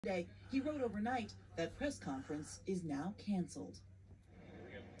Today, he wrote overnight that press conference is now canceled.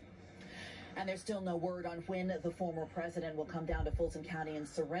 And there's still no word on when the former president will come down to Fulton County and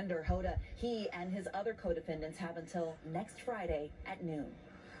surrender. Hoda, he and his other co-defendants have until next Friday at noon.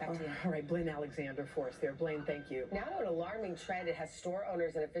 Back to you. All right, Blaine Alexander for us there. Blaine, thank you. Now to an alarming trend. It has store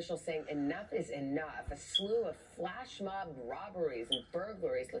owners and officials saying enough is enough. A slew of flash mob robberies and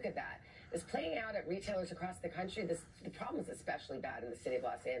burglaries. Look at that. It's playing out at retailers across the country. The problem is especially bad in the city of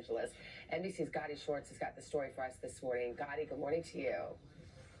Los Angeles. NBC's Gotti Schwartz has got the story for us this morning. Gotti, good morning to you.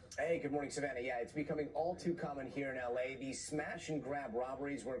 Hey, good morning, Savannah. Yeah, it's becoming all too common here in L.A. These smash and grab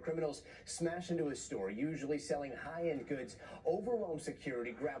robberies where criminals smash into a store, usually selling high-end goods, overwhelm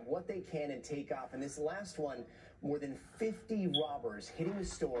security, grab what they can and take off. And this last one, more than 50 robbers hitting the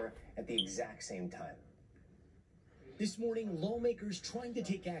store at the exact same time. This morning, lawmakers trying to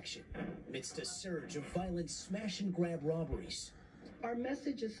take action amidst a surge of violent smash and grab robberies. Our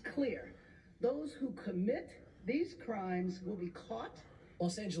message is clear. Those who commit these crimes will be caught.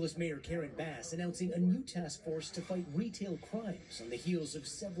 Los Angeles Mayor Karen Bass announcing a new task force to fight retail crimes on the heels of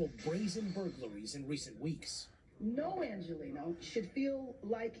several brazen burglaries in recent weeks. No Angelino should feel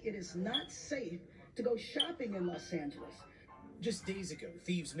like it is not safe to go shopping in Los Angeles. Just days ago,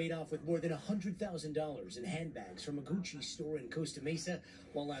 thieves made off with more than $100,000 in handbags from a Gucci store in Costa Mesa,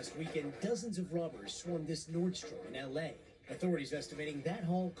 while last weekend dozens of robbers swarmed this Nordstrom in L.A. Authorities estimating that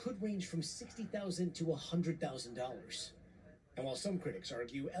haul could range from $60,000 to $100,000. And while some critics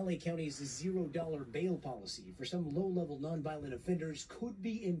argue L.A. County's $0 bail policy for some low-level nonviolent offenders could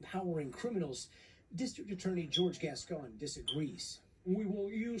be empowering criminals, District Attorney George Gascon disagrees. We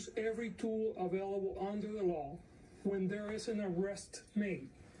will use every tool available under the law when there is an arrest made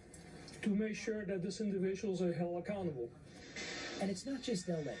to make sure that these individuals are held accountable. And it's not just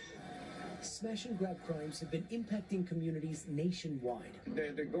L.A. Smash and grab crimes have been impacting communities nationwide.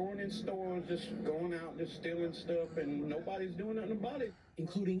 They're going in stores, just going out, just stealing stuff, and nobody's doing nothing about it.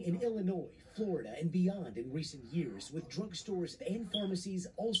 Including in Illinois, Florida, and beyond in recent years, with drugstores and pharmacies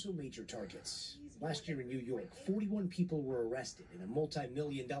also major targets. Last year in New York, 41 people were arrested in a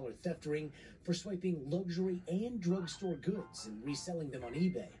multi-million-dollar theft ring for swiping luxury and drugstore goods and reselling them on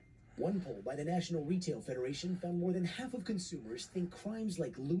eBay. One poll by the National Retail Federation found more than half of consumers think crimes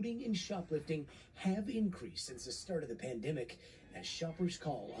like looting and shoplifting have increased since the start of the pandemic, as shoppers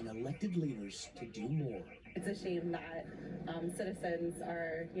call on elected leaders to do more. It's a shame that citizens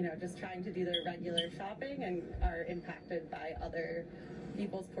are, just trying to do their regular shopping and are impacted by other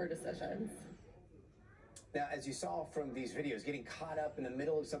people's poor decisions. Now, as you saw from these videos, getting caught up in the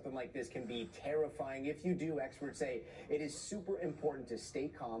middle of something like this can be terrifying. If you do, experts say it is super important to stay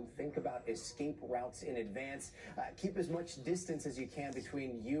calm, think about escape routes in advance, keep as much distance as you can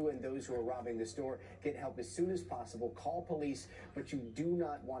between you and those who are robbing the store, get help as soon as possible, call police, but you do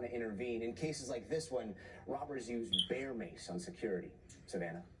not want to intervene. In cases like this one, robbers use bear mace on security.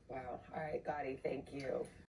 Savannah. Wow. All right, Gotti, thank you.